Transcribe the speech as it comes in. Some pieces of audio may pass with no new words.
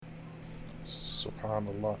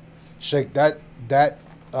Subhanallah. Sheikh, that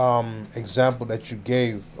example that you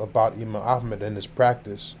gave about Imam Ahmad and his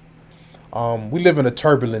practice, we live in a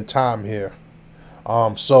turbulent time here.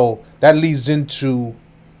 So that leads into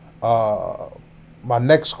uh, my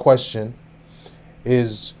next question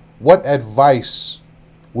is what advice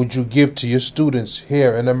would you give to your students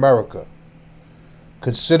here in America,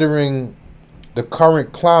 considering the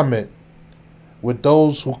current climate with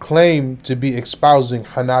those who claim to be espousing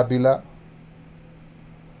Hanabila,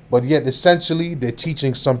 but yet essentially they're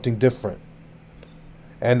teaching something different?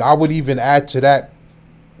 And I would even add to that,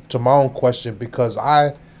 to my own question, because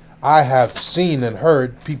I have seen and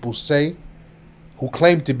heard people say who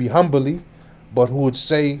claim to be Hanbali, but who would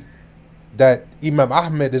say that Imam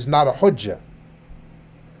Ahmed is not a Hujjah.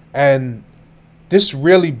 And this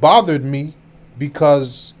really bothered me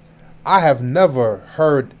because I have never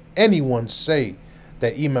heard anyone say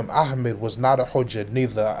that Imam Ahmed was not a Hujjah.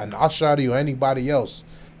 Neither an Ash'ari or anybody else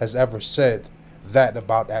has ever said that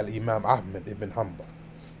about Al Imam Ahmed ibn Hanbal.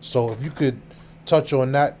 So if you could touch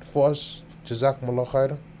on that for us, Jazakumullah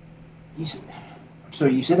khairan. You s-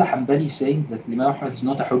 Sorry, you said a Hanbali saying that Imam Ahmad is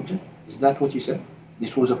not a Hujjah? Is that what you said?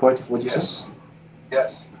 This was a part of what you said? Yes.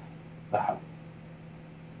 Yes. Uh,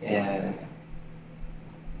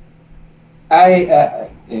 I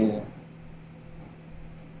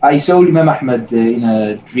I saw Imam Ahmad in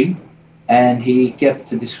a dream, and he kept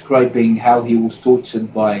describing how he was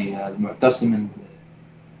tortured by Mu'tasim and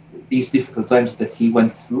these difficult times that he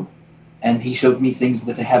went through. And he showed me things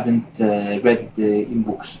that I haven't read in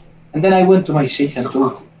books. And then I went to my sheikh and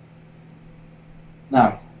told,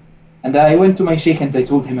 now, and I went to my sheikh and I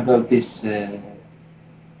told him about this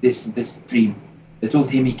dream. I told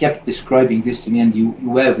him he kept describing this to me, and you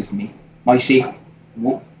were with me. My sheikh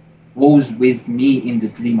w- was with me in the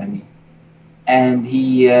dream. I mean, and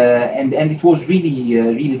he and it was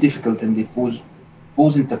really difficult, and it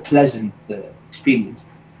wasn't a pleasant experience.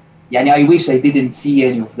 Yani I wish I didn't see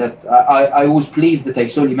any of that. I was pleased that I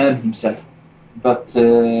saw Imam himself, but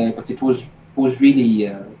it was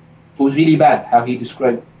really bad how he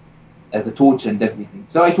described the torch and everything.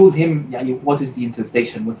 So I told him, yani, what is the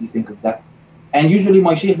interpretation? What do you think of that? And usually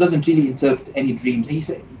my sheikh doesn't really interpret any dreams. He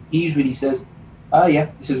usually says, yeah,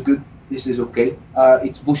 this is good, this is okay,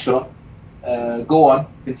 it's bushra, go on,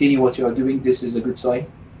 continue what you are doing, this is a good sign.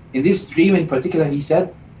 In this dream in particular, he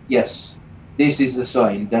said, yes, this is a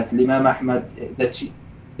sign that Imam Ahmad, that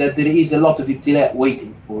there is a lot of ibtila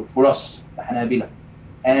waiting for us, the Hanabila.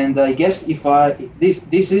 And I guess if I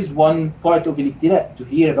this is one part of al-ibtila, to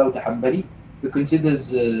hear about a Hanbali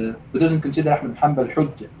who doesn't consider Ahmad Hanbal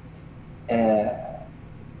Hujjah. Uh,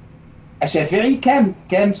 a Shafi'i can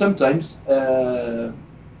sometimes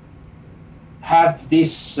have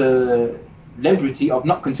this liberty of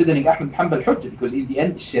not considering Ahmad Hanbal Hujjah, because in the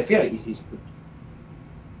end Shafi'i is his Hujjah.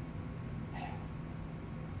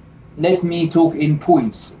 Let me talk in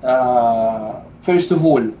points. First of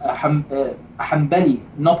all, a Hanbali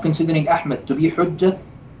not considering Ahmad to be Hujjah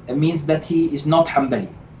means that he is not Hanbali.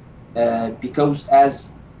 Because as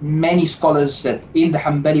many scholars said, in the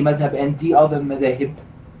Hanbali madhab and the other madhahib,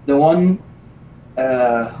 the one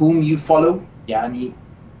whom you follow, يعني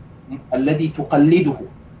الذي تقلده,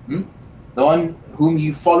 the one whom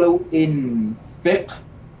you follow in fiqh,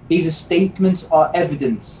 his statements are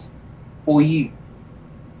evidence for you.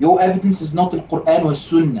 Your evidence is not Al-Quran wa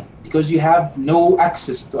Sunnah, because you have no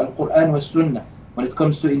access to Al-Quran wa Sunnah when it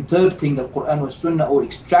comes to interpreting Al-Quran wa Sunnah or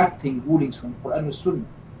extracting rulings from Al-Quran wa Sunnah.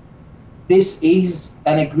 This is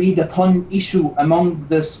an agreed upon issue among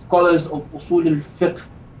the scholars of Usul al-Fiqh.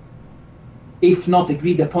 If not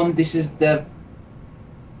agreed upon, this is the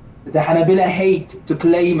Hanabila hate to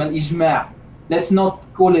claim al-ijma'. Let's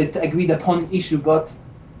not call it agreed upon issue, but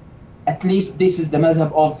at least this is the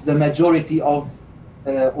madhab of the majority of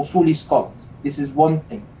Usuli scholars. This is one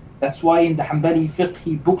thing. That's why in the Hanbali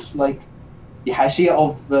fiqh books like the Hashiyah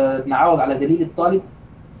of Ibn Awad ala Dalil al-Talib,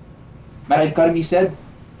 Mar al-Karmi said,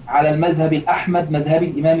 على المذهب الأحمد مذهب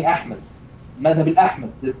الإمام أحمد. مذهب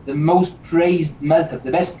الأحمد, the most praised madhab,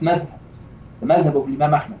 the best madhab, the madhab of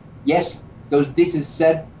Imam Ahmad. Yes, because this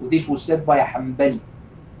was said by a Hanbali.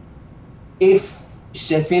 If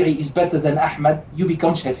Shafi'i is better than Ahmad, you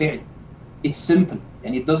become Shafi'i. It's simple,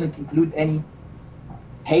 and it doesn't include any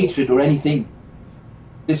hatred or anything.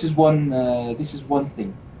 This is one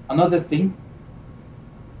thing. Another thing,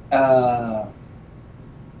 I'm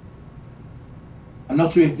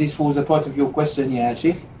not sure if this was a part of your question, Ya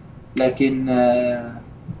Sheikh, like in the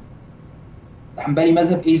Hanbali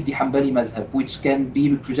madhab is the Hanbali madhab, which can be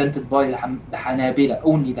represented by the Hanabila,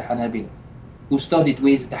 only the Hanabila, who studied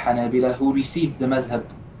with the Hanabila, who received the madhab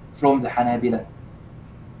from the Hanabila.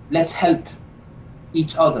 Let's help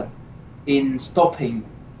each other in stopping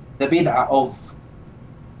the bid'ah of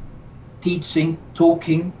teaching,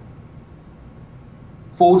 talking,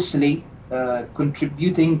 falsely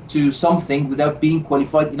contributing to something without being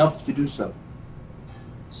qualified enough to do so.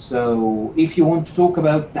 So if you want to talk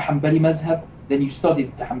about the Hanbali madhab, then you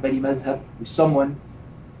studied the Hanbali madhab with someone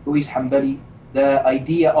who is Hanbali. The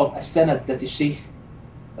idea of a sanad that the Shaykh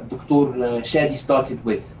Dr. Shadi started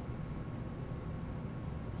with.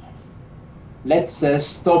 Let's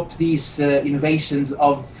stop these innovations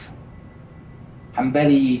of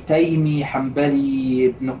Hanbali Taymi, Hanbali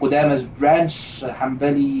ibn Qudama's branch,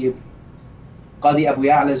 Hanbali Qadi Abu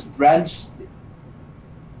Ya'la's branch.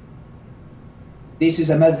 This is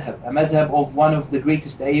a madhab of one of the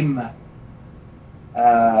greatest A'immah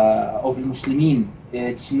of the Muslimin.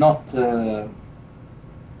 It's not a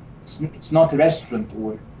restaurant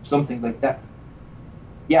or something like that.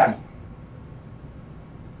 Yeah.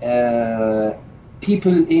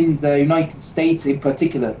 People in the United States in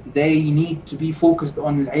particular, they need to be focused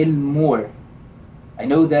on ilm more. I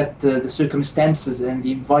know that the circumstances and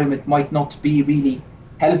the environment might not be really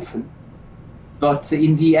helpful, but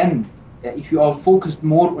in the end, if you are focused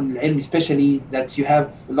more on ilm, especially that you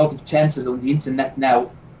have a lot of chances on the internet now,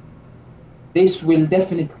 this will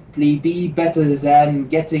definitely be better than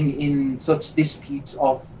getting in such disputes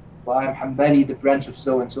of I'm Hanbali, the branch of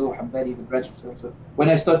so-and-so, Hanbali, the branch of so-and-so. When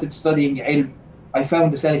I started studying ilm, I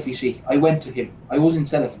found the Salafi Shaykh. I went to him. I wasn't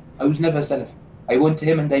Salafi. I was never Salafi. I went to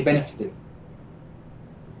him and I benefited.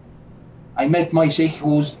 I met my Shaykh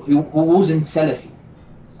who wasn't Salafi,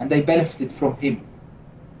 and I benefited from him.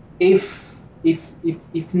 If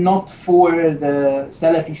not for the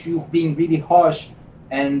Salafi Shaykh being really harsh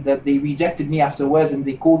and that they rejected me afterwards and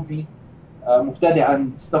they called me Muqtadi'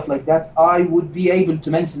 and stuff like that, I would be able to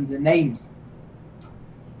mention the names.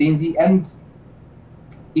 In the end,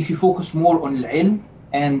 if you focus more on al-ilm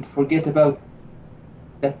and forget about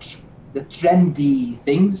the trendy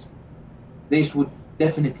things, this would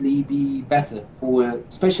definitely be better for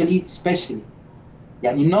especially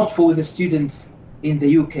yani not for the students in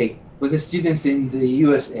the UK, for the students in the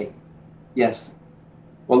USA. Yes.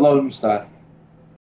 Wallahu al-musta'an.